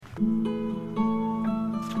Hello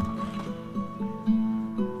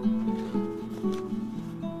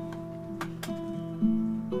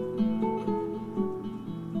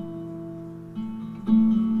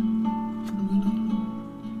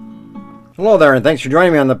there, and thanks for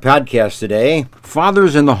joining me on the podcast today.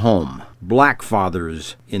 Fathers in the home. Black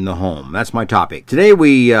fathers in the home. That's my topic. Today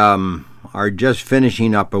we are just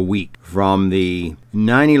finishing up a week from the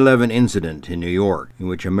 9/11 incident in New York, in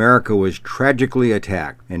which America was tragically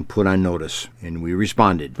attacked and put on notice, and we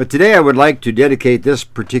responded. But today I would like to dedicate this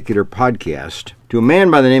particular podcast to a man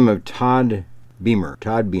by the name of Todd Beamer.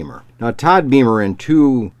 Now, Todd Beamer and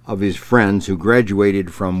two of his friends who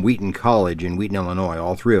graduated from Wheaton College in Wheaton, Illinois,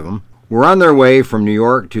 all three of them, were on their way from New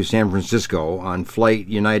York to San Francisco on Flight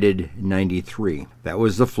United 93. That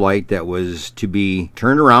was the flight that was to be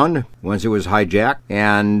turned around once it was hijacked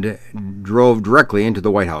and drove directly into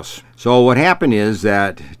the White House. So what happened is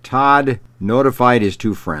that Todd notified his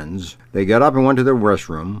two friends. They got up and went to the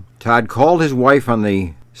restroom. Todd called his wife on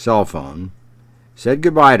the cell phone, said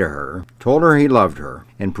goodbye to her, told her he loved her,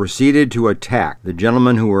 and proceeded to attack the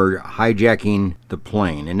gentlemen who were hijacking the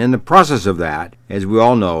plane. And in the process of that, as we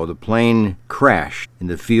all know, the plane crashed in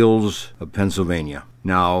the fields of Pennsylvania.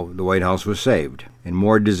 Now, the White House was saved, and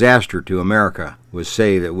more disaster to America was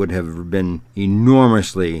saved that would have been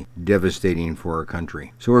enormously devastating for our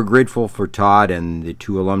country. So we're grateful for Todd and the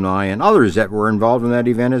two alumni and others that were involved in that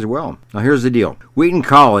event as well. Now, here's the deal. Wheaton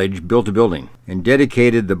College built a building and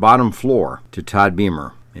dedicated the bottom floor to Todd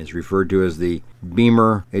Beamer. It's referred to as the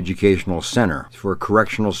Beamer Educational Center. It's for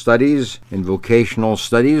correctional studies and vocational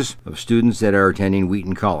studies of students that are attending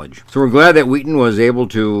Wheaton College. So we're glad that Wheaton was able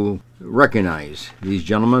to recognize these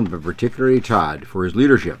gentlemen, but particularly Todd, for his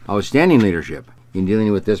leadership, outstanding leadership, in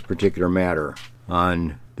dealing with this particular matter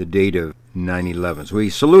on the date of 9/11. So we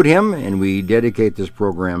salute him, and we dedicate this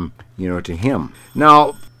program, to him.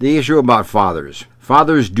 Now, the issue about fathers.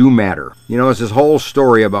 Fathers do matter. It's this whole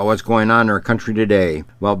story about what's going on in our country today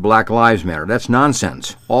about Black Lives Matter. That's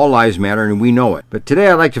nonsense. All lives matter, and we know it. But today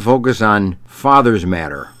I'd like to focus on fathers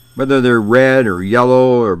matter. Whether they're red or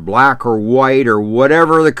yellow or black or white or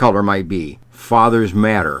whatever the color might be, fathers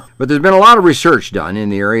matter. But there's been a lot of research done in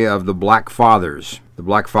the area of the black fathers, the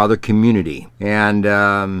black father community. And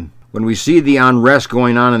when we see the unrest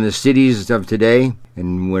going on in the cities of today,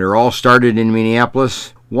 and when it all started in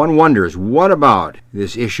Minneapolis, one wonders, what about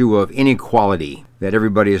this issue of inequality that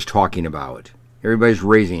everybody is talking about? Everybody's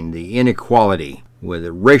raising the inequality,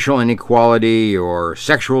 whether racial inequality or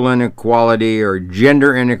sexual inequality or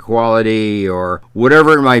gender inequality or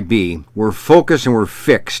whatever it might be. We're focused and we're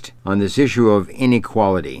fixed on this issue of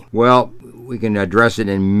inequality. Well, we can address it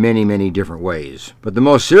in many, many different ways. But the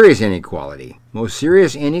most serious inequality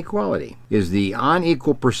is the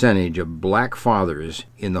unequal percentage of black fathers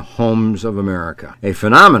in the homes of America, a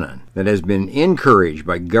phenomenon that has been encouraged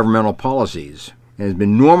by governmental policies and has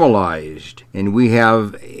been normalized, and we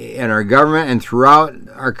have in our government and throughout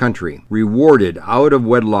our country rewarded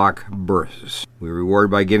out-of-wedlock births. We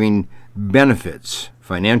reward by giving benefits,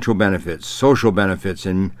 financial benefits, social benefits,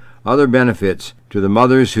 and other benefits to the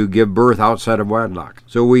mothers who give birth outside of wedlock.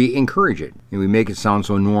 So we encourage it, and we make it sound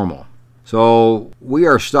so normal. So we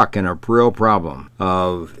are stuck in a real problem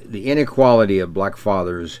of the inequality of black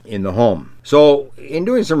fathers in the home. So in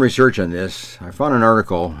doing some research on this, I found an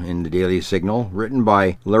article in the Daily Signal written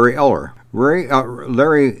by Larry Elder.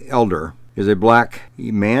 Larry Elder is a black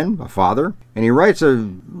man, a father, and he writes a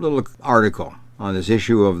little article on this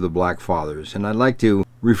issue of the black fathers. And I'd like to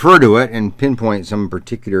refer to it and pinpoint some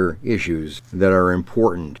particular issues that are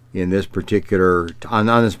important in this particular on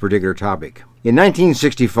this particular topic. In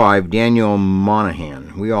 1965, Daniel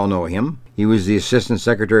Moynihan, we all know him. He was the Assistant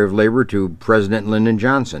Secretary of Labor to President Lyndon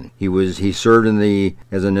Johnson. He served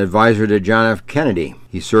as an advisor to John F. Kennedy.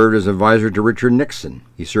 He served as advisor to Richard Nixon.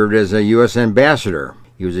 He served as a U.S. ambassador.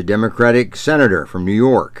 He was a Democratic senator from New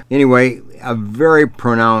York. Anyway, a very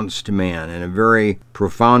pronounced man and a very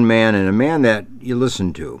profound man and a man that you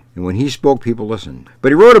listen to. And when he spoke, people listened.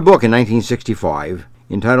 But he wrote a book in 1965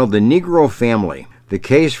 entitled The Negro Family, The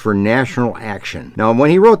Case for National Action. Now,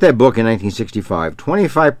 when he wrote that book in 1965,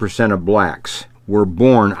 25% of blacks were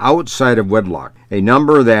born outside of wedlock, a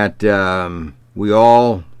number that we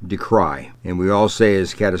all decry and we all say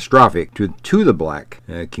is catastrophic to the black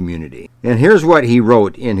community. And here's what he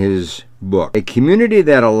wrote in his book. A community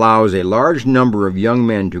that allows a large number of young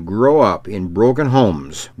men to grow up in broken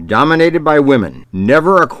homes, dominated by women,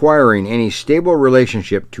 never acquiring any stable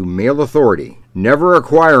relationship to male authority, never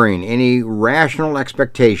acquiring any rational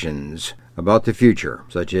expectations about the future,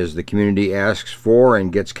 such as the community asks for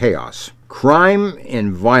and gets chaos. Crime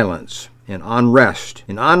and violence and unrest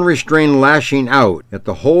and unrestrained lashing out at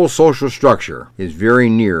the whole social structure is very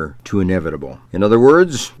near to inevitable. In other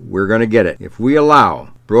words, we're going to get it. If we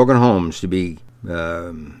allow broken homes to be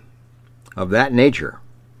of that nature,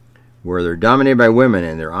 where they're dominated by women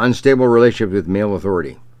and they're unstable relationships with male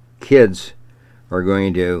authority, kids are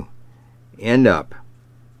going to end up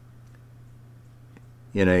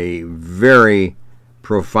in a very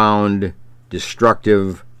profound,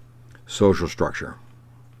 destructive social structure.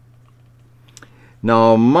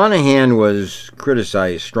 Now, Moynihan was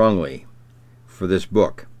criticized strongly for this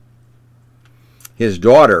book. His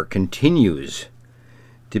daughter continues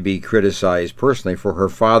to be criticized personally for her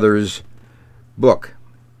father's book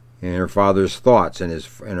and her father's thoughts and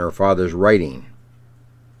her father's writing.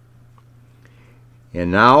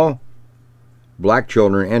 And now, black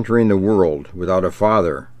children entering the world without a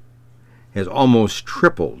father has almost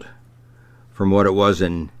tripled from what it was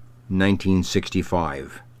in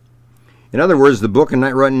 1965. In other words, the book written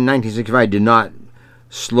in 1965 did not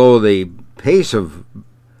slow the pace of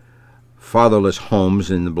fatherless homes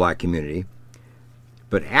in the black community,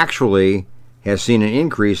 but actually has seen an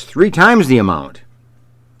increase 3 times the amount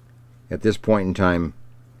at this point in time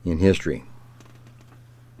in history.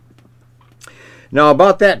 Now,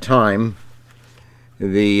 about that time,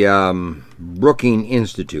 the Brookings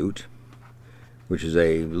Institute, which is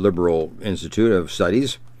a liberal institute of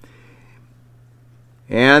studies,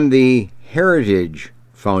 and the Heritage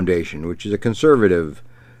Foundation, which is a conservative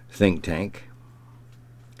think tank,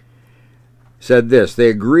 said this: they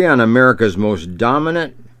agree on America's most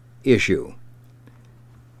dominant issue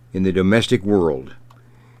in the domestic world,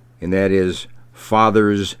 and that is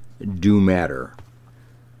fathers do matter.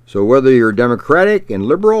 So whether you're Democratic and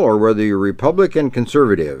liberal or whether you're Republican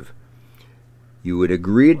conservative, you would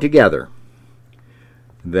agree together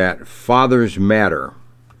that fathers matter,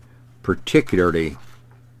 particularly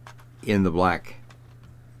in the black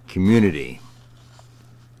community.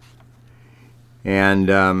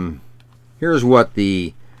 And here's what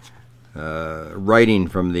the writing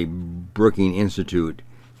from the Brookings Institute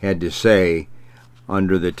had to say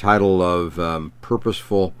under the title of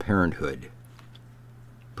Purposeful Parenthood.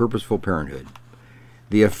 Purposeful Parenthood.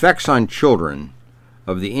 The effects on children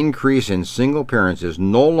of the increase in single parents is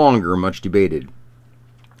no longer much debated.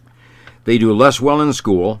 They do less well in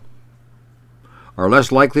school, are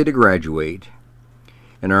less likely to graduate,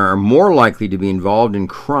 and are more likely to be involved in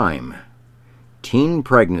crime, teen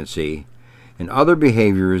pregnancy, and other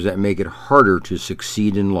behaviors that make it harder to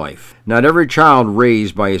succeed in life. Not every child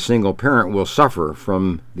raised by a single parent will suffer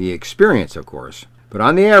from the experience, of course, but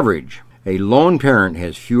on the average, a lone parent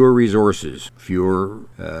has fewer resources, fewer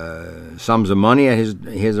sums of money at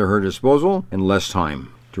his or her disposal, and less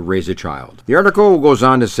time to raise a child. The article goes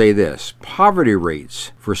on to say this: poverty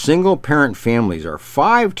rates for single-parent families are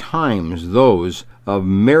 5 times those of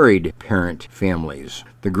married parent families.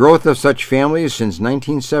 The growth of such families since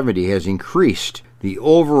 1970 has increased the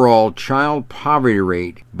overall child poverty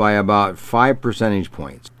rate by about 5 percentage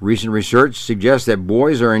points. Recent research suggests that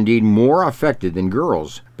boys are indeed more affected than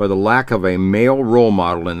girls by the lack of a male role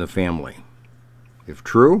model in the family. If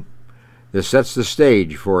true, this sets the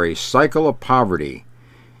stage for a cycle of poverty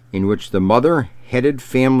in which the mother-headed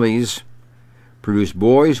families produce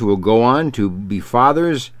boys who will go on to be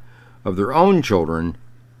fathers of their own children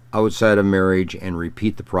outside of marriage and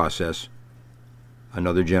repeat the process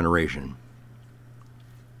another generation.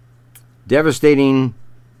 Devastating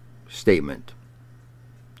statement.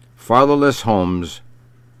 Fatherless homes,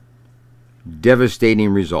 devastating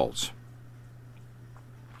results.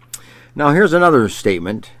 Now here's another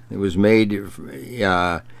statement that was made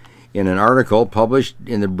in an article published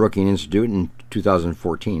in the Brookings Institute in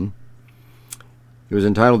 2014. It was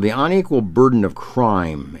entitled "The Unequal Burden of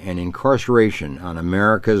Crime and Incarceration on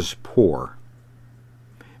America's Poor."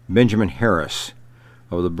 Benjamin Harris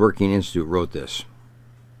of the Brookings Institute wrote this: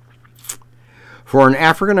 for an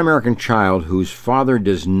African American child whose father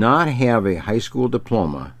does not have a high school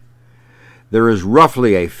diploma, there is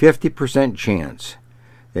roughly a 50% chance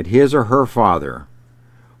that his or her father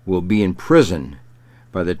will be in prison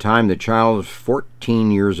by the time the child is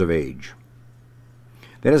 14 years of age.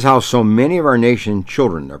 That is how so many of our nation's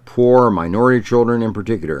children, the poor, minority children in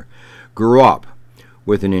particular, grew up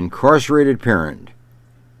with an incarcerated parent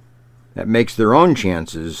that makes their own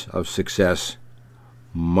chances of success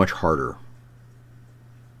much harder.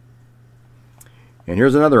 And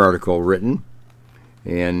here's another article written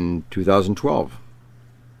in 2012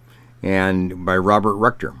 and by Robert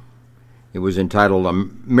Rector. It was entitled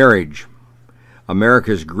 "Marriage,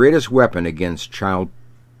 America's Greatest Weapon Against Child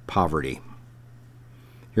Poverty."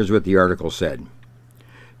 Here's what the article said: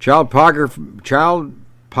 Child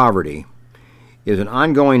poverty is an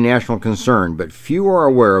ongoing national concern, but few are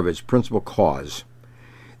aware of its principal cause,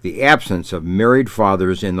 the absence of married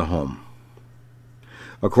fathers in the home.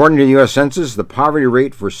 According to the U.S. Census, the poverty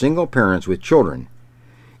rate for single parents with children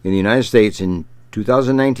in the United States in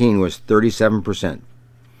 2019 was 37%.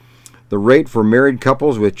 The rate for married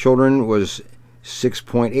couples with children was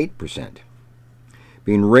 6.8%.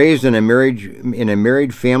 Being raised in a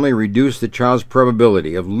married family reduced the child's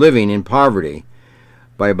probability of living in poverty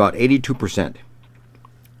by about 82%.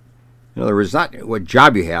 In other words, it's not what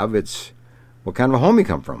job you have, it's what kind of a home you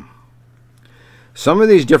come from. Some of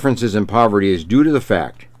these differences in poverty is due to the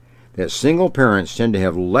fact that single parents tend to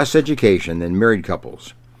have less education than married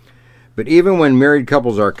couples. But even when married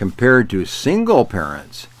couples are compared to single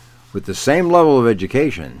parents with the same level of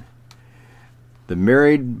education, the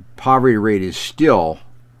married poverty rate is still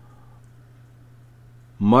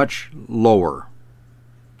much lower,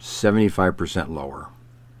 75% lower.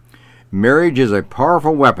 Marriage is a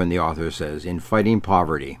powerful weapon, the author says, in fighting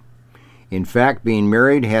poverty. In fact, being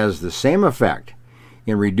married has the same effect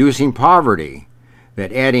in reducing poverty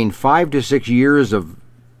that adding 5 to 6 years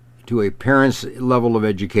to a parent's level of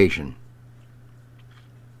education.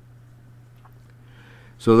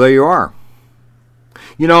 So there you are.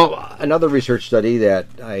 You know, another research study that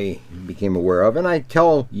I became aware of, and I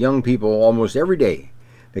tell young people almost every day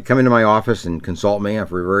that come into my office and consult me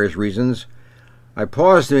for various reasons, I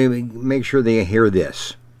pause to make sure they hear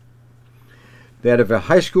this, that if a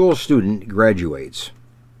high school student graduates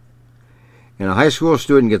and a high school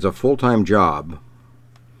student gets a full-time job,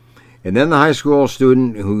 and then the high school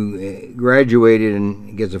student who graduated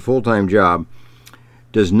and gets a full-time job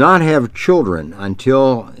does not have children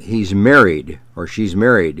until he's married or she's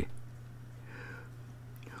married,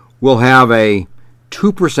 will have a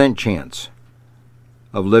 2% chance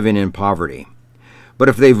of living in poverty. But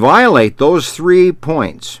if they violate those 3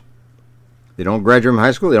 points, they don't graduate from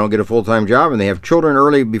high school, they don't get a full-time job, and they have children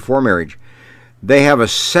early before marriage, they have a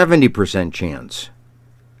 70% chance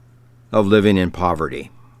of living in poverty.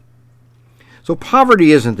 So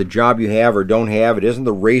poverty isn't the job you have or don't have. It isn't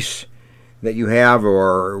the race that you have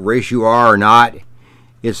or race you are or not.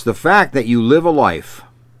 It's the fact that you live a life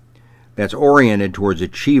that's oriented towards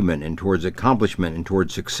achievement and towards accomplishment and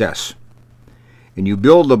towards success. And you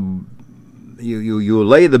build you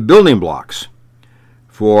lay the building blocks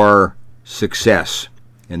for success.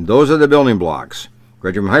 And those are the building blocks.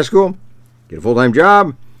 Graduate from high school, get a full-time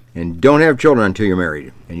job, and don't have children until you're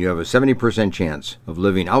married. And you have a 70% chance of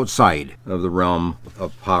living outside of the realm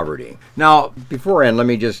of poverty. Now, before I end, let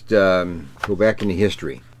me just go back into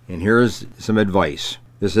history. And here's some advice.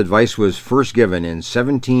 This advice was first given in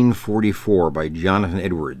 1744 by Jonathan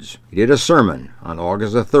Edwards. He did a sermon on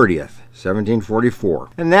August the 30th, 1744.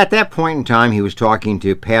 And at that point in time, he was talking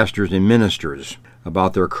to pastors and ministers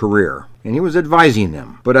about their career. And he was advising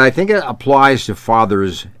them. But I think it applies to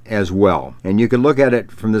fathers as well. And you can look at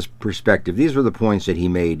it from this perspective. These were the points that he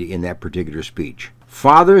made in that particular speech.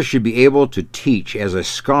 Fathers should be able to teach as a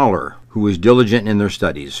scholar who is diligent in their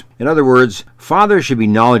studies. In other words, fathers should be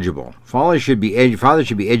knowledgeable. Fathers should be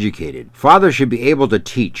educated. Fathers should be able to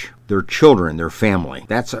teach their children, their family.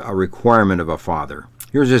 That's a requirement of a father.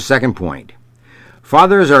 Here's his second point.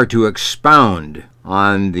 Fathers are to expound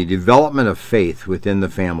on the development of faith within the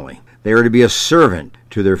family. They are to be a servant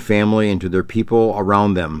to their family and to their people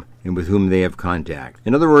around them and with whom they have contact.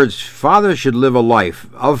 In other words, fathers should live a life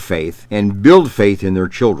of faith and build faith in their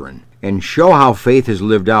children and show how faith is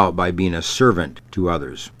lived out by being a servant to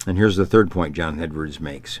others. And here's the third point Jonathan Edwards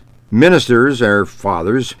makes. Ministers, or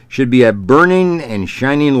fathers, should be a burning and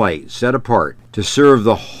shining light set apart to serve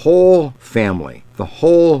the whole family, the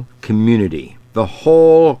whole community, the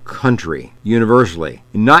whole country, universally,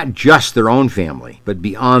 not just their own family, but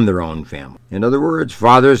beyond their own family. In other words,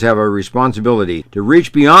 fathers have a responsibility to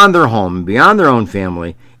reach beyond their home, beyond their own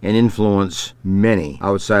family, and influence many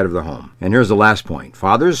outside of the home. And here's the last point.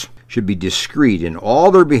 Fathers should be discreet in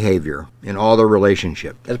all their behavior, in all their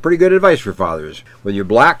relationship. That's pretty good advice for fathers. Whether you're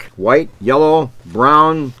black, white, yellow,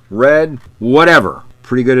 brown, red, whatever.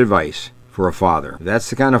 Pretty good advice for a father. If that's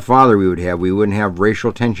the kind of father we would have, we wouldn't have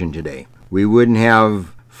racial tension today. We wouldn't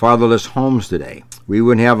have fatherless homes today. We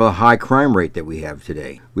wouldn't have a high crime rate that we have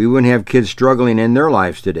today. We wouldn't have kids struggling in their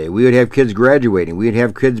lives today. We would have kids graduating. We'd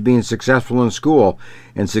have kids being successful in school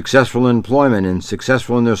and successful in employment and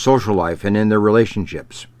successful in their social life and in their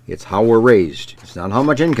relationships. It's how we're raised. It's not how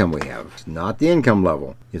much income we have. It's not the income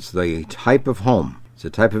level. It's the type of home. It's the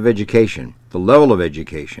type of education, the level of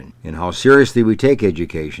education, and how seriously we take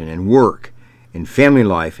education and work and family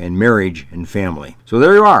life and marriage and family. So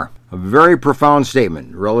there you are. a very profound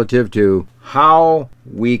statement relative to how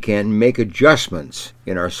we can make adjustments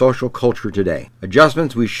in our social culture today.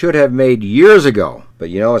 Adjustments we should have made years ago, but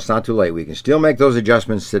it's not too late. We can still make those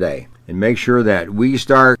adjustments today and make sure that we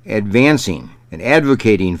start advancing and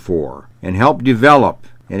advocating for and help develop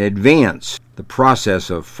and advance the process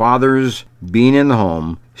of fathers being in the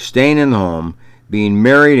home, staying in the home, being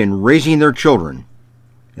married and raising their children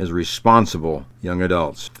as responsible young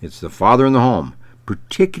adults. It's the father in the home,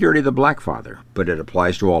 particularly the black father, but it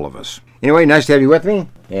applies to all of us. Anyway, nice to have you with me,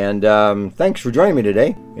 and thanks for joining me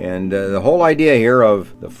today. And the whole idea here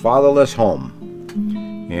of the fatherless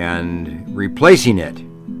home and replacing it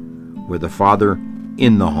with a father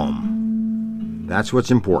in the home. That's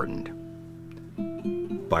what's important.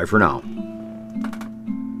 Bye for now.